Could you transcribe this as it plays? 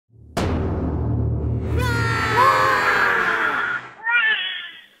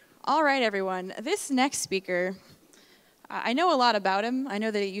right, everyone. This next speaker, I know a lot about him. I know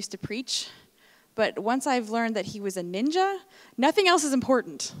that he used to preach. But once I've learned that he was a ninja, nothing else is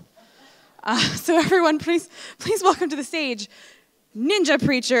important. So everyone, please welcome to the stage, ninja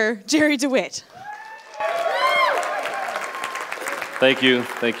preacher, Jerry DeWitt. Thank you,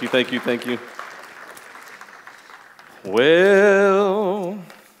 thank you, thank you, thank you. Well,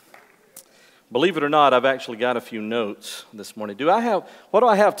 believe it or not, I've actually got a few notes this morning. What do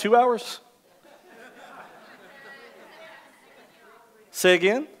I have, 2 hours? Say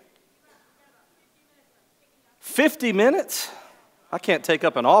again? 50 minutes? I can't take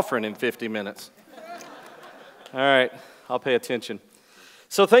up an offering in 50 minutes. All right, I'll pay attention.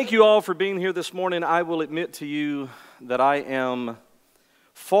 So thank you all for being here this morning. I will admit to you that I am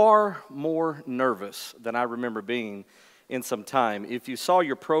far more nervous than I remember being in some time. If you saw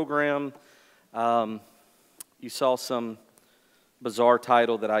your program, you saw some bizarre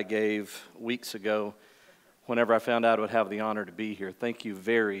title that I gave weeks ago whenever I found out I would have the honor to be here. Thank you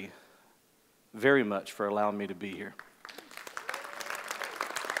very, very much for allowing me to be here.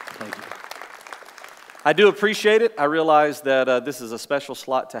 Thank you. I do appreciate it. I realize that this is a special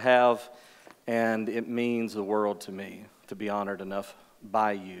slot to have, and it means the world to me to be honored enough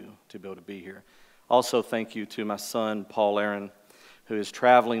by you to be able to be here. Also, thank you to my son, Paul Aaron, who is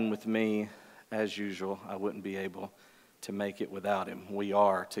traveling with me as usual. I wouldn't be able to make it without him. We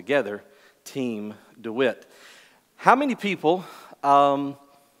are together, Team DeWitt. How many people know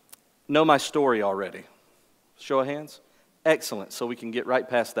my story already? Show of hands? Excellent, so we can get right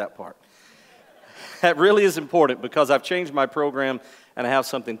past that part. That really is important because I've changed my program and I have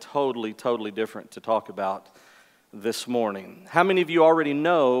something totally, totally different to talk about this morning. How many of you already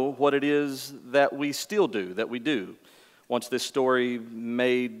know what it is that we still do, that we do? Once this story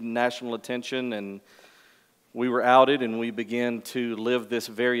made national attention and we were outed and we began to live this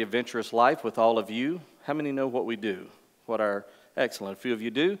very adventurous life with all of you, how many know what we do? Excellent, a few of you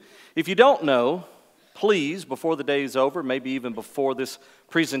do. If you don't know, please, before the day is over, maybe even before this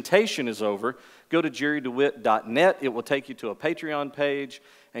presentation is over, go to jerrydewitt.net. It will take you to a Patreon page,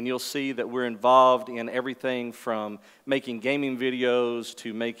 and you'll see that we're involved in everything from making gaming videos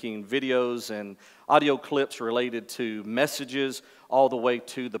to making videos and audio clips related to messages, all the way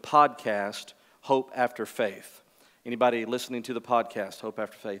to the podcast, Hope After Faith. Anybody listening to the podcast, Hope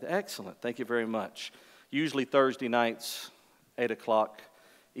After Faith? Excellent. Thank you very much. Usually Thursday nights, 8 o'clock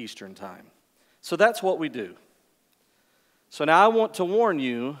Eastern Time. So that's what we do. So now I want to warn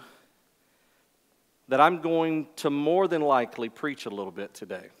you that I'm going to more than likely preach a little bit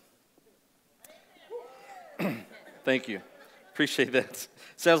today. Thank you. Appreciate that.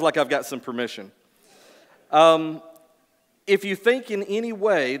 Sounds like I've got some permission. If you think in any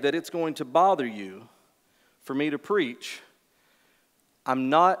way that it's going to bother you for me to preach,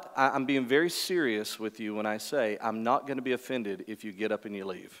 I'm being very serious with you when I say I'm not going to be offended if you get up and you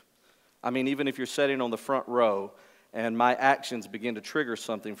leave. I mean, even if you're sitting on the front row and my actions begin to trigger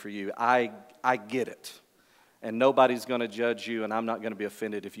something for you, I get it. And nobody's going to judge you, and I'm not going to be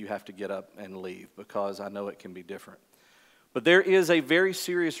offended if you have to get up and leave because I know it can be different. But there is a very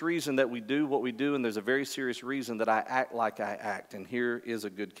serious reason that we do what we do, and there's a very serious reason that I act like I act, and here is a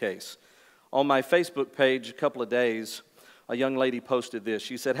good case. On my Facebook page a couple of days, a young lady posted this.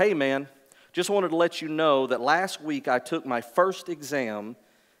 She said, "Hey, man, just wanted to let you know that last week I took my first exam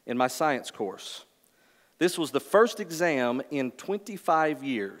in my science course. This was the first exam in 25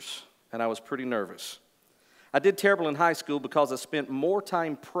 years, and I was pretty nervous. I did terrible in high school because I spent more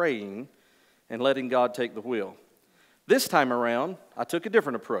time praying and letting God take the wheel. This time around, I took a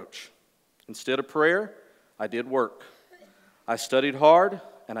different approach. Instead of prayer, I did work. I studied hard,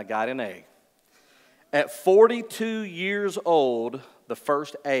 and I got an A. At 42 years old, the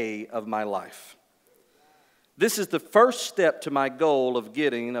first A of my life. This is the first step to my goal of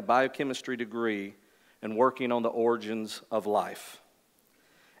getting a biochemistry degree and working on the origins of life.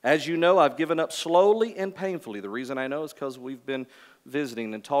 As you know, I've given up slowly and painfully. The reason I know is because we've been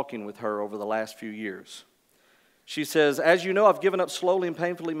visiting and talking with her over the last few years. She says, as you know, I've given up slowly and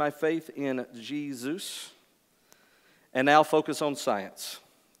painfully my faith in Jesus and now focus on science,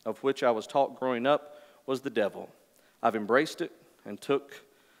 of which I was taught growing up was the devil. I've embraced it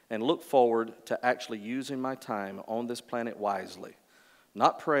and look forward to actually using my time on this planet wisely,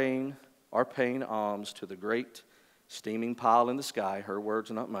 not praying or paying alms to the great steaming pile in the sky, her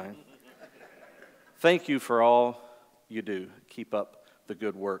words, not mine. Thank you for all you do. Keep up the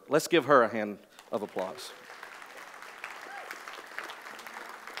good work." Let's give her a hand of applause.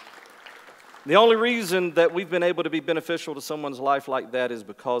 The only reason that we've been able to be beneficial to someone's life like that is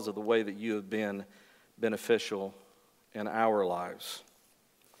because of the way that you have been beneficial in our lives.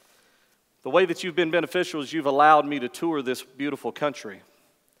 The way that you've been beneficial is you've allowed me to tour this beautiful country.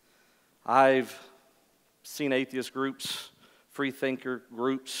 I've seen atheist groups, free thinker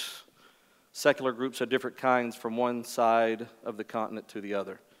groups, secular groups of different kinds from one side of the continent to the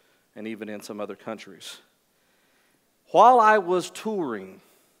other, and even in some other countries. While I was touring,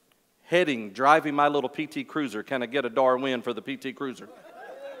 driving my little PT Cruiser, can I get a Darwin for the PT Cruiser?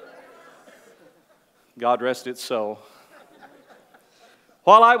 God rest its soul.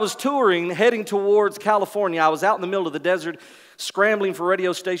 While I was touring, heading towards California, I was out in the middle of the desert, scrambling for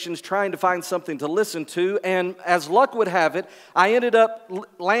radio stations, trying to find something to listen to, and as luck would have it, I ended up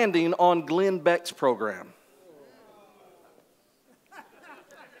landing on Glenn Beck's program.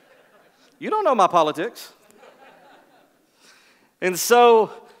 You don't know my politics. And so,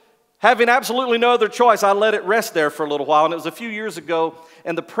 having absolutely no other choice, I let it rest there for a little while, and it was a few years ago,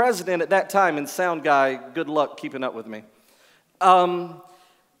 and the president at that time, and sound guy, good luck keeping up with me,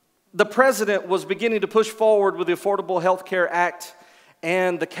 the president was beginning to push forward with the Affordable Health Care Act,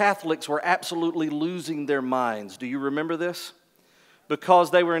 and the Catholics were absolutely losing their minds. Do you remember this?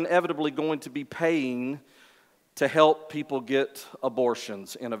 Because they were inevitably going to be paying to help people get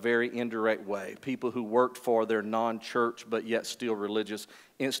abortions in a very indirect way. People who worked for their non-church but yet still religious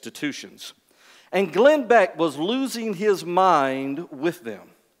institutions. And Glenn Beck was losing his mind with them.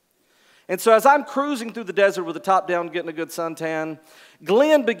 And so as I'm cruising through the desert with the top down, getting a good suntan,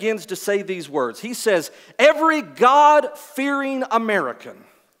 Glenn begins to say these words. He says, every God-fearing American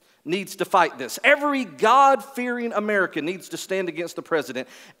needs to fight this. Every God-fearing American needs to stand against the president.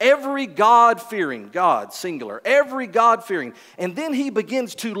 Every God-fearing, God, singular, every God-fearing. And then he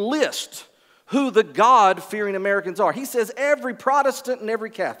begins to list who the God-fearing Americans are. He says every Protestant and every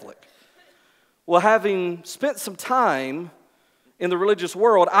Catholic. Well, having spent some time in the religious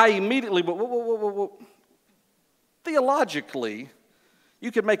world, I immediately, theologically,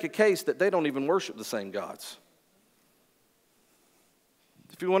 you could make a case that they don't even worship the same gods.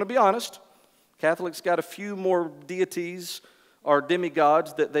 If you want to be honest, Catholics got a few more deities or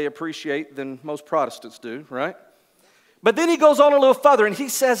demigods that they appreciate than most Protestants do, right? But then he goes on a little further and he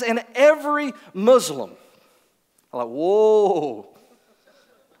says, and every Muslim. I'm like, whoa.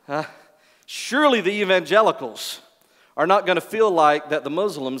 Surely the evangelicals are not going to feel like that the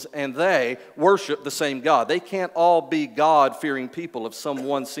Muslims and they worship the same God. They can't all be God-fearing people of some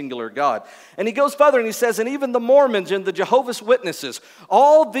one singular God. And he goes further and he says, and even the Mormons and the Jehovah's Witnesses,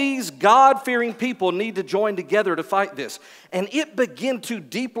 all these God-fearing people need to join together to fight this. And it began to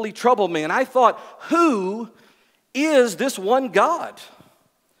deeply trouble me. And I thought, who is this one God?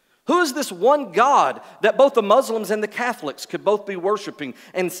 Who is this one God that both the Muslims and the Catholics could both be worshiping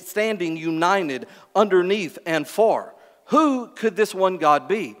and standing united underneath and for? Who could this one God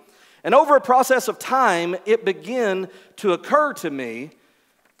be? And over a process of time, it began to occur to me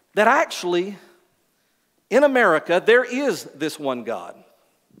that actually, in America, there is this one God.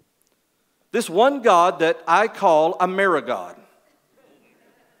 This one God that I call Ameri-God.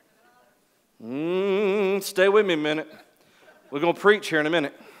 Stay with me a minute. We're going to preach here in a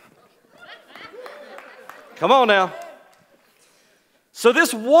minute. Come on now. So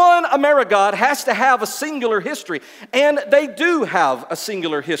this one Ameri-God has to have a singular history, and they do have a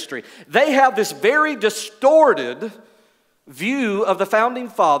singular history. They have this very distorted view of the Founding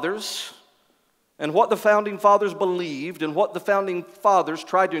Fathers and what the Founding Fathers believed and what the Founding Fathers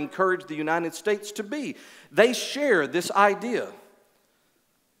tried to encourage the United States to be. They share this idea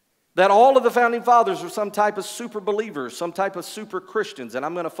that all of the Founding Fathers are some type of super believers, some type of super Christians, and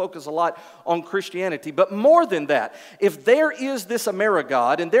I'm going to focus a lot on Christianity. But more than that, if there is this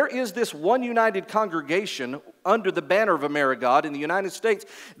Ameri-God and there is this one united congregation under the banner of Ameri-God in the United States,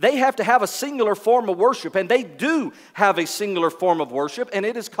 they have to have a singular form of worship, and they do have a singular form of worship, and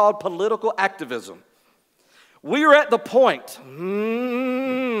it is called political activism. We're at the point,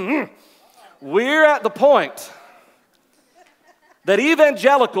 that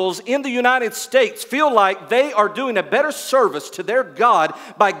evangelicals in the United States feel like they are doing a better service to their God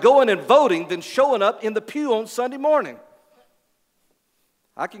by going and voting than showing up in the pew on Sunday morning.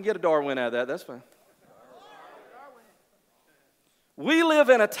 I can get a Darwin out of that, that's fine. We live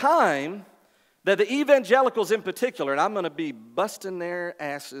in a time that the evangelicals in particular, and I'm going to be busting their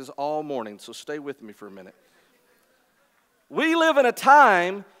asses all morning, so stay with me for a minute. We live in a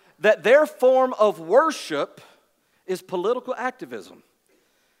time that their form of worship is political activism.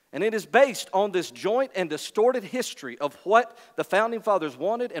 And it is based on this joint and distorted history of what the Founding Fathers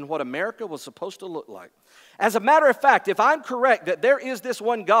wanted and what America was supposed to look like. As a matter of fact, if I'm correct that there is this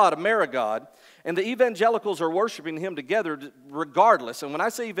one God, Ameri-God, And the evangelicals are worshiping him together regardless. And when I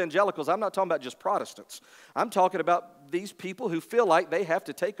say evangelicals, I'm not talking about just Protestants. I'm talking about these people who feel like they have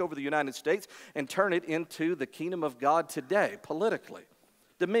to take over the United States and turn it into the kingdom of God today, politically.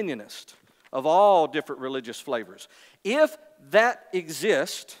 Dominionist of all different religious flavors. If that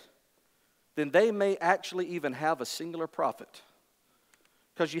exists, then they may actually even have a singular prophet.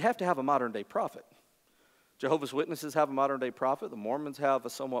 Because you have to have a modern-day prophet. Jehovah's Witnesses have a modern-day prophet. The Mormons have a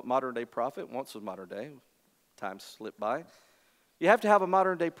somewhat modern-day prophet. Once was modern-day. Time slipped by. You have to have a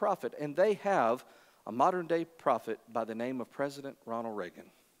modern-day prophet. And they have a modern-day prophet by the name of President Ronald Reagan.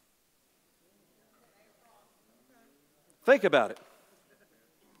 Think about it.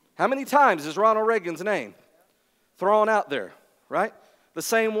 How many times is Ronald Reagan's name thrown out there, right? The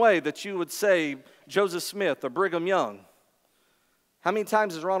same way that you would say Joseph Smith or Brigham Young. How many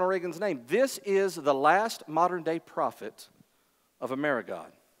times is Ronald Reagan's name? This is the last modern-day prophet of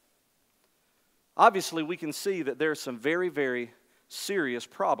Ameri-God. Obviously, we can see that there are some very, very serious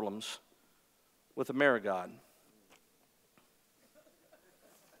problems with Ameri-God.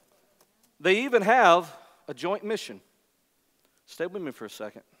 They even have a joint mission. Stay with me for a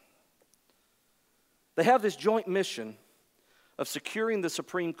second. They have this joint mission of securing the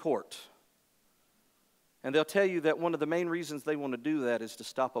Supreme Court. And they'll tell you that one of the main reasons they want to do that is to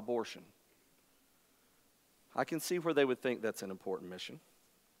stop abortion. I can see where they would think that's an important mission.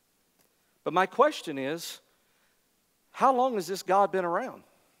 But my question is, how long has this God been around?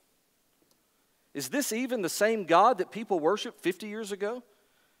 Is this even the same God that people worshiped 50 years ago?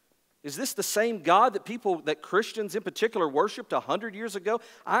 Is this the same God that Christians in particular worshiped 100 years ago?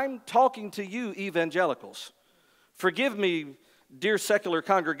 I'm talking to you evangelicals. Forgive me, dear secular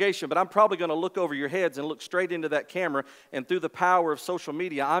congregation, but I'm probably going to look over your heads and look straight into that camera, and through the power of social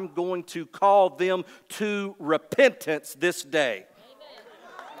media, I'm going to call them to repentance this day.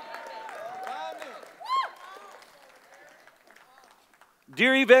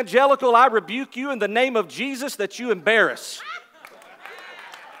 Dear evangelical, I rebuke you in the name of Jesus that you embarrass.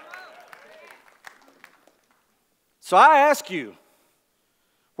 So I ask you,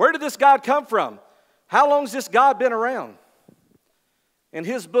 where did this God come from? How long has this God been around? In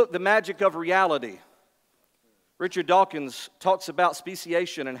his book, The Magic of Reality, Richard Dawkins talks about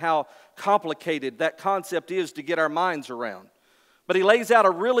speciation and how complicated that concept is to get our minds around. But he lays out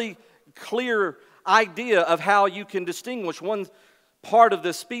a really clear idea of how you can distinguish one part of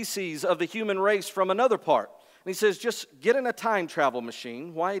the species of the human race from another part. And he says, just get in a time travel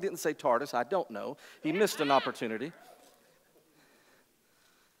machine. Why he didn't say TARDIS, I don't know. He missed an opportunity.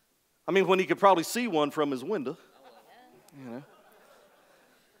 I mean, when he could probably see one from his window. You know.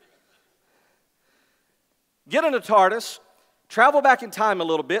 Get in a TARDIS, travel back in time a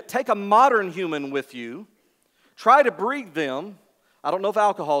little bit, take a modern human with you, try to breed them. I don't know if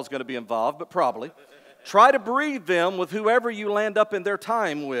alcohol is going to be involved, but probably. Try to breed them with whoever you land up in their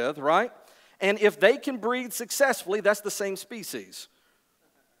time with, right? And if they can breed successfully, that's the same species.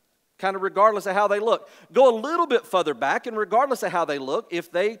 Kind of regardless of how they look. Go a little bit further back, and regardless of how they look,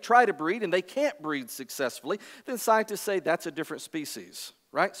 if they try to breed and they can't breed successfully, then scientists say that's a different species,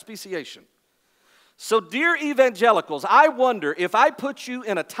 right? Speciation. So, dear evangelicals, I wonder if I put you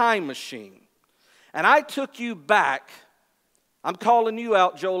in a time machine and I took you back, I'm calling you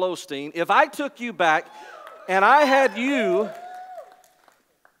out, Joel Osteen, if I took you back and I had you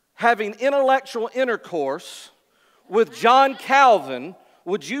having intellectual intercourse with John Calvin,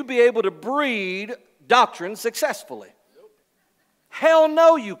 would you be able to breed doctrine successfully? Hell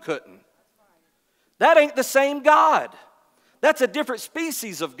no, you couldn't. That ain't the same God. That's a different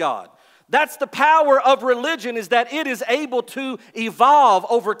species of God. That's the power of religion, is that it is able to evolve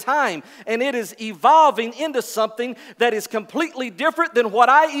over time. And it is evolving into something that is completely different than what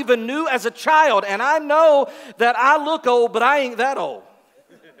I even knew as a child. And I know that I look old, but I ain't that old.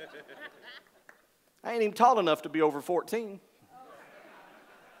 I ain't even tall enough to be over 14.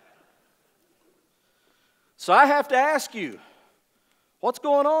 So I have to ask you, what's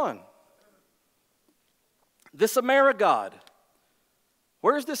going on? This Ameri-God.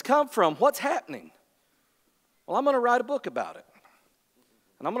 Where does this come from? What's happening? Well, I'm going to write a book about it.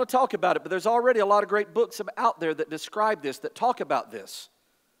 And I'm going to talk about it, but there's already a lot of great books out there that describe this, that talk about this.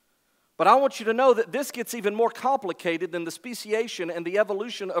 But I want you to know that this gets even more complicated than the speciation and the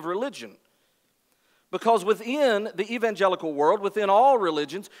evolution of religion. Because within the evangelical world, within all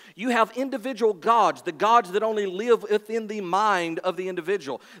religions, you have individual gods, the gods that only live within the mind of the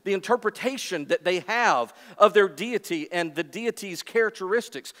individual, the interpretation that they have of their deity and the deity's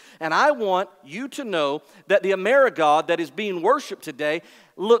characteristics. And I want you to know that the Ameri-God that is being worshiped today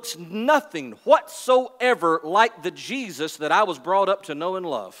looks nothing whatsoever like the Jesus that I was brought up to know and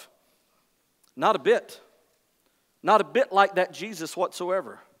love. Not a bit. Not a bit like that Jesus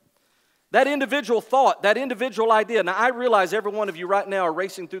whatsoever. That individual thought, that individual idea. Now, I realize every one of you right now are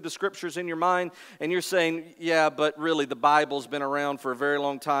racing through the scriptures in your mind, and you're saying, yeah, but really the Bible's been around for a very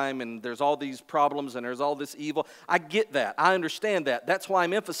long time, and there's all these problems, and there's all this evil. I get that. I understand that. That's why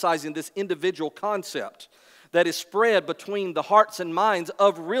I'm emphasizing this individual concept that is spread between the hearts and minds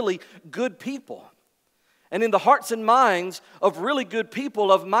of really good people. And in the hearts and minds of really good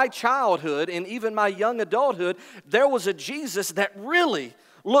people of my childhood and even my young adulthood, there was a Jesus that really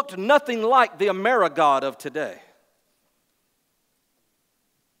looked nothing like the Ameri-God of today.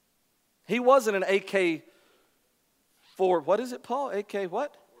 He wasn't an what is it, Paul? AK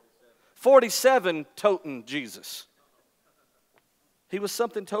what? 47 toting Jesus. He was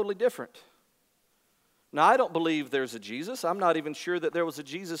something totally different. Now, I don't believe there's a Jesus. I'm not even sure that there was a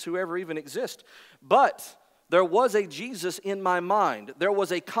Jesus who ever even exists. But there was a Jesus in my mind. There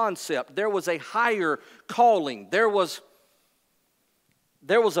was a concept. There was a higher calling. There was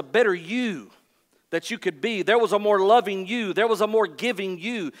a better you that you could be. There was a more loving you. There was a more giving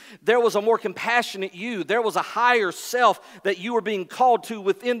you. There was a more compassionate you. There was a higher self that you were being called to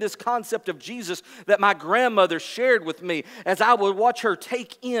within this concept of Jesus that my grandmother shared with me as I would watch her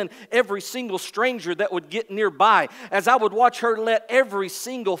take in every single stranger that would get nearby, as I would watch her let every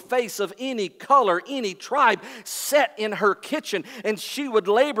single face of any color, any tribe set in her kitchen, and she would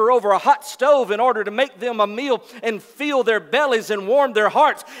labor over a hot stove in order to make them a meal and fill their bellies and warm their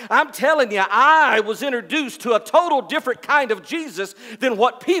hearts. I'm telling you, I was introduced to a total different kind of Jesus than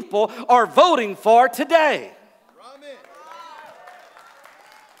what people are voting for today.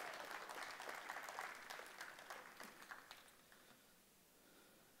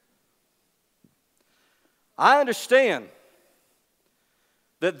 I understand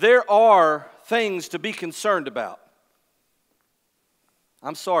that there are things to be concerned about.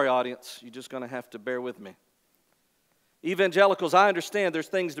 I'm sorry, audience. You're just going to have to bear with me. Evangelicals, I understand there's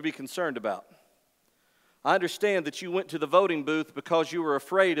things to be concerned about. I understand that you went to the voting booth because you were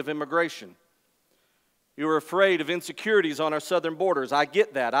afraid of immigration. You were afraid of insecurities on our southern borders. I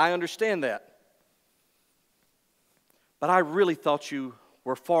get that. I understand that. But I really thought you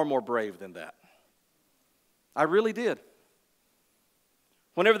were far more brave than that. I really did.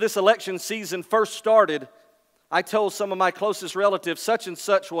 Whenever this election season first started, I told some of my closest relatives, such and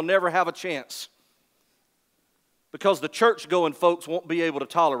such will never have a chance because the church-going folks won't be able to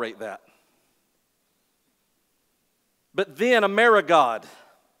tolerate that. But then Ameri-God,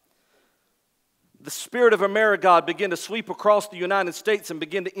 the spirit of Ameri-God began to sweep across the United States and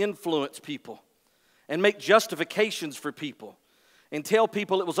begin to influence people and make justifications for people and tell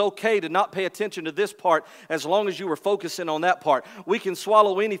people it was okay to not pay attention to this part as long as you were focusing on that part. We can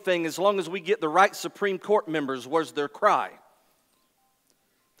swallow anything as long as we get the right Supreme Court members, was their cry.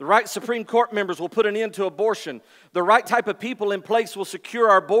 The right Supreme Court members will put an end to abortion. The right type of people in place will secure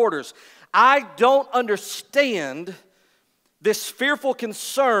our borders. I don't understand this fearful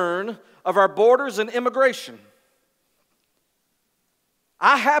concern of our borders and immigration.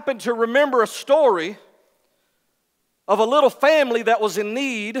 I happen to remember a story of a little family that was in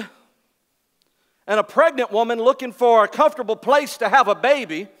need and a pregnant woman looking for a comfortable place to have a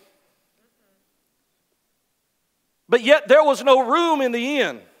baby, but yet there was no room in the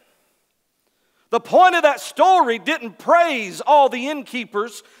inn. The point of that story didn't praise all the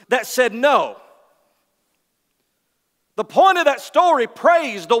innkeepers that said no. The point of that story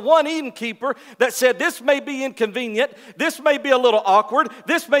praised the one innkeeper that said, this may be inconvenient, this may be a little awkward,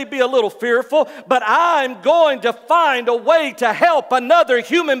 this may be a little fearful, but I'm going to find a way to help another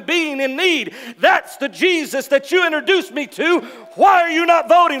human being in need. That's the Jesus that you introduced me to. Why are you not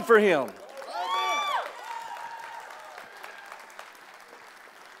voting for him?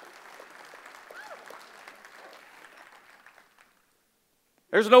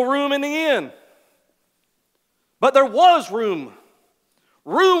 There's no room in the inn. But there was room.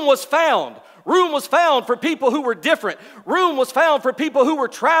 Room was found. Room was found for people who were different. Room was found for people who were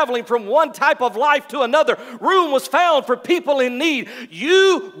traveling from one type of life to another. Room was found for people in need.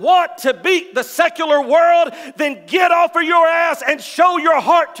 You want to beat the secular world? Then get off of your ass and show your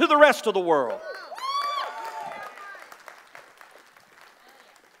heart to the rest of the world.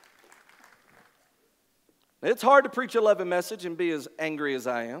 It's hard to preach a loving message and be as angry as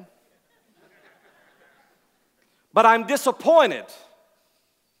I am. But I'm disappointed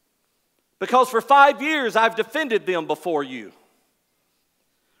because for 5 years I've defended them before you.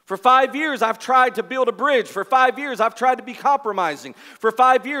 For 5 years I've tried to build a bridge. For 5 years I've tried to be compromising. For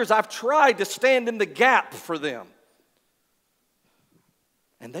 5 years I've tried to stand in the gap for them.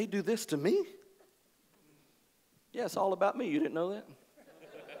 And they do this to me? Yeah, it's all about me. You didn't know that?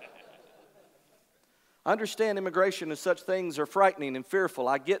 I understand immigration and such things are frightening and fearful.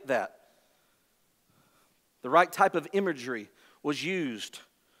 I get that. The right type of imagery was used.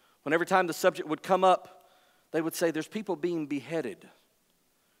 When every time the subject would come up, they would say, there's people being beheaded.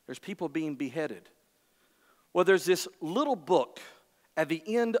 There's people being beheaded. Well, there's this little book at the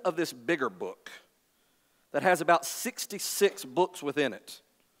end of this bigger book that has about 66 books within it.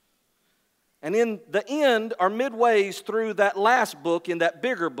 And in the end, or midways through that last book, in that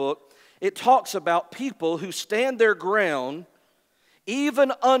bigger book, it talks about people who stand their ground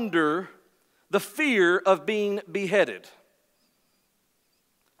even under the fear of being beheaded.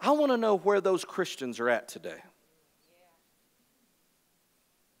 I want to know where those Christians are at today.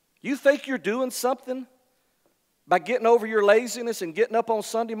 You think you're doing something by getting over your laziness and getting up on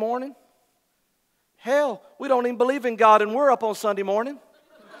Sunday morning? Hell, we don't even believe in God and we're up on Sunday morning.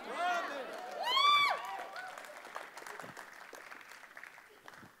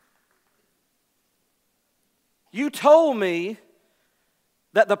 You told me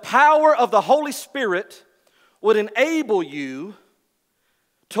that the power of the Holy Spirit would enable you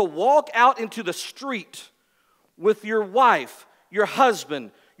to walk out into the street with your wife, your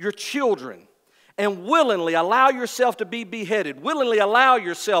husband, your children, and willingly allow yourself to be beheaded, willingly allow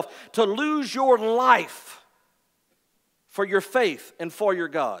yourself to lose your life for your faith and for your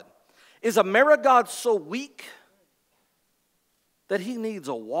God. Is Ameri-God so weak that he needs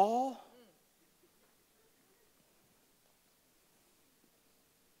a wall?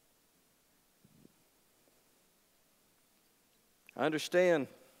 I understand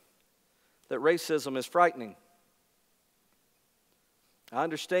that racism is frightening. I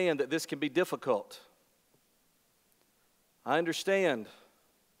understand that this can be difficult. I understand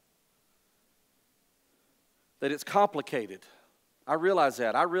that it's complicated. I realize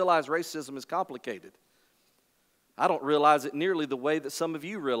that. I realize racism is complicated. I don't realize it nearly the way that some of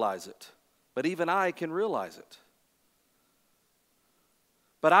you realize it, but even I can realize it.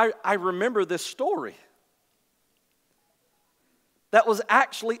 But I remember this story that was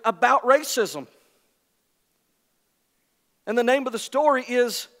actually about racism. And the name of the story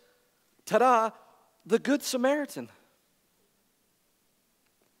is, ta-da, The Good Samaritan.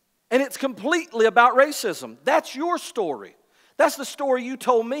 And it's completely about racism. That's your story. That's the story you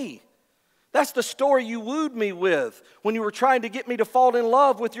told me. That's the story you wooed me with when you were trying to get me to fall in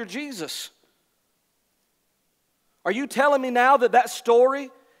love with your Jesus. Are you telling me now that that story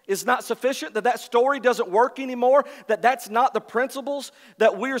is not sufficient, that that story doesn't work anymore, that that's not the principles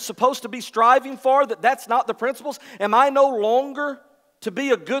that we're supposed to be striving for, that that's not the principles? Am I no longer to be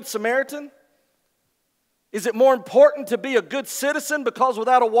a good Samaritan? Is it more important to be a good citizen because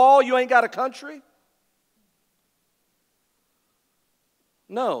without a wall you ain't got a country?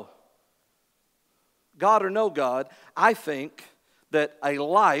 No. God or no God, I think that a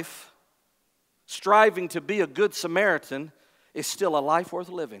life striving to be a good Samaritan is still a life worth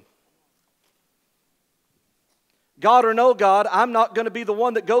living. God or no God, I'm not going to be the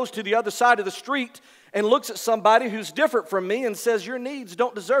one that goes to the other side of the street and looks at somebody who's different from me and says, your needs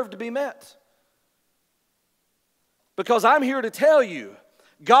don't deserve to be met. Because I'm here to tell you,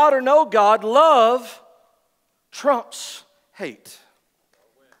 God or no God, love trumps hate.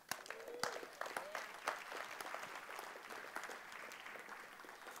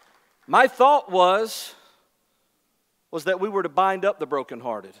 My thought was that we were to bind up the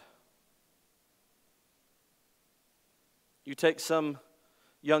brokenhearted. You take some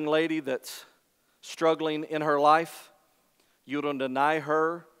young lady that's struggling in her life, you don't deny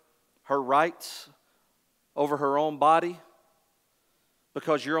her rights over her own body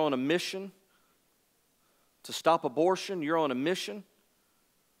because you're on a mission to stop abortion, you're on a mission.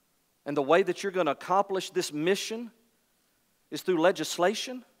 And the way that you're going to accomplish this mission is through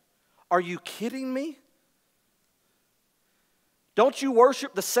legislation? Are you kidding me? Don't you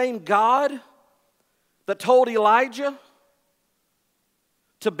worship the same God that told Elijah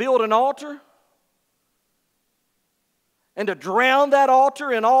to build an altar and to drown that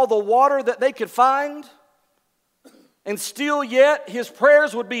altar in all the water that they could find, and still yet his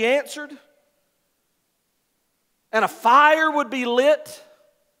prayers would be answered and a fire would be lit?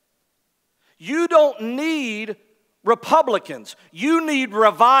 You don't need Republicans. You need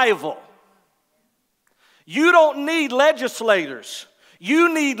revival. You don't need legislators.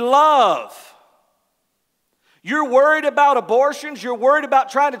 You need love. You're worried about abortions. You're worried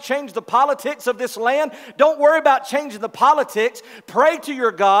about trying to change the politics of this land. Don't worry about changing the politics. Pray to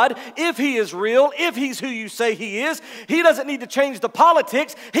your God if He is real, if He's who you say He is. He doesn't need to change the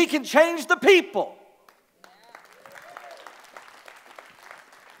politics. He can change the people.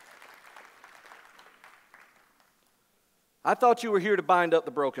 I thought you were here to bind up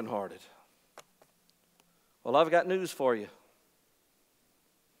the brokenhearted. Well, I've got news for you.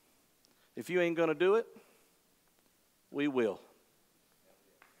 If you ain't going to do it, we will.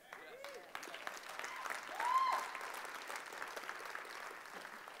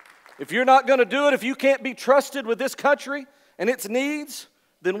 If you're not going to do it, if you can't be trusted with this country and its needs,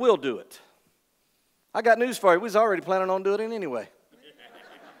 then we'll do it. I got news for you. We was already planning on doing it anyway.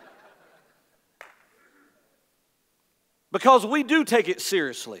 Because we do take it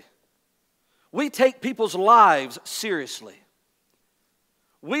seriously. We take people's lives seriously.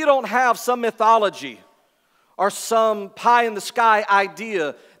 We don't have some mythology or some pie-in-the-sky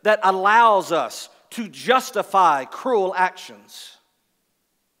idea that allows us to justify cruel actions.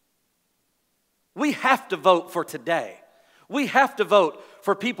 We have to vote for today. We have to vote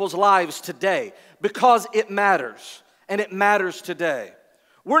for people's lives today because it matters, and it matters today.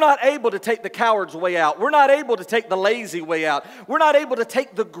 We're not able to take the coward's way out. We're not able to take the lazy way out. We're not able to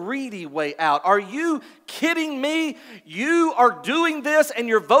take the greedy way out. Are you kidding me? You are doing this and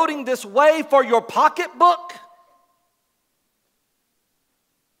you're voting this way for your pocketbook?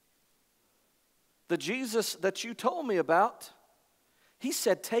 The Jesus that you told me about, he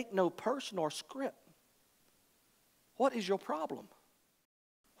said, take no purse nor scrip. What is your problem?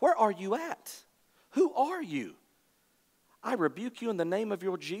 Where are you at? Who are you? I rebuke you in the name of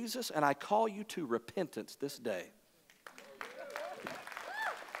your Jesus, and I call you to repentance this day.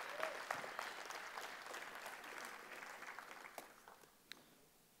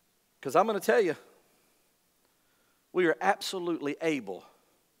 Because I'm going to tell you, we are absolutely able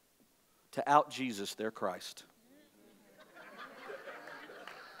to out-Jesus their Christ.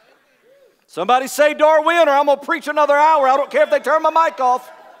 Somebody say Darwin, or I'm going to preach another hour. I don't care if they turn my mic off.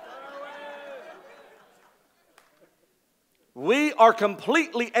 We are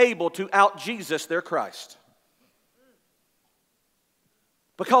completely able to out-Jesus their Christ.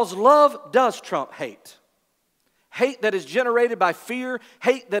 Because love does trump hate. Hate that is generated by fear,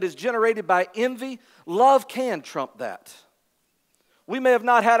 hate that is generated by envy, love can trump that. We may have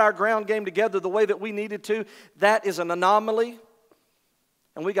not had our ground game together the way that we needed to. That is an anomaly.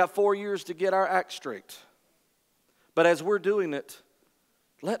 And we got 4 years to get our act straight. But as we're doing it,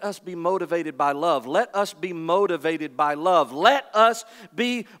 let us be motivated by love. Let us be motivated by love. Let us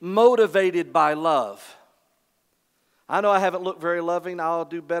be motivated by love. I know I haven't looked very loving. I'll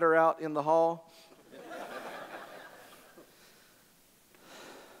do better out in the hall.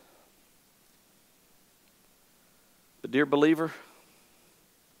 But dear believer,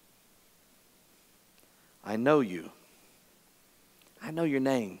 I know you. I know your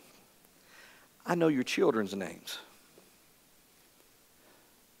name. I know your children's names.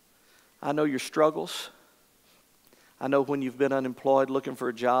 I know your struggles. I know when you've been unemployed looking for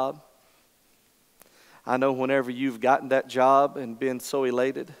a job. I know whenever you've gotten that job and been so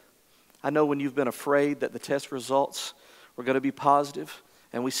elated. I know when you've been afraid that the test results were going to be positive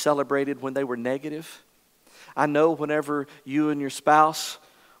and we celebrated when they were negative. I know whenever you and your spouse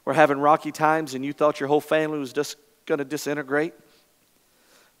were having rocky times and you thought your whole family was just going to disintegrate.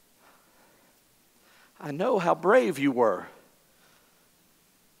 I know how brave you were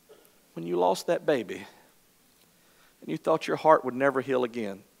when you lost that baby and you thought your heart would never heal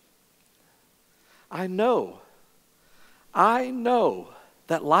again. I know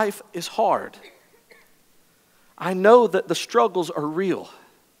that life is hard. I know that the struggles are real.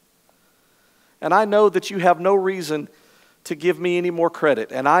 And I know that you have no reason to give me any more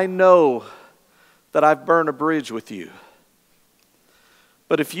credit. And I know that I've burned a bridge with you.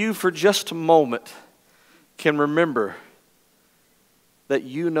 But if you for just a moment can remember that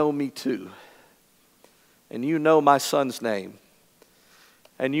you know me too, and you know my son's name,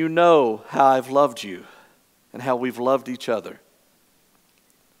 and you know how I've loved you and how we've loved each other.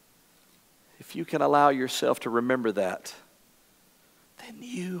 If you can allow yourself to remember that, then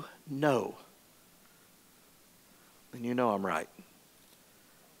you know I'm right.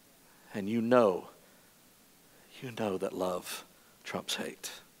 And you know that love trumps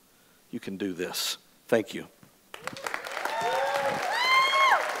hate. You can do this. Thank you.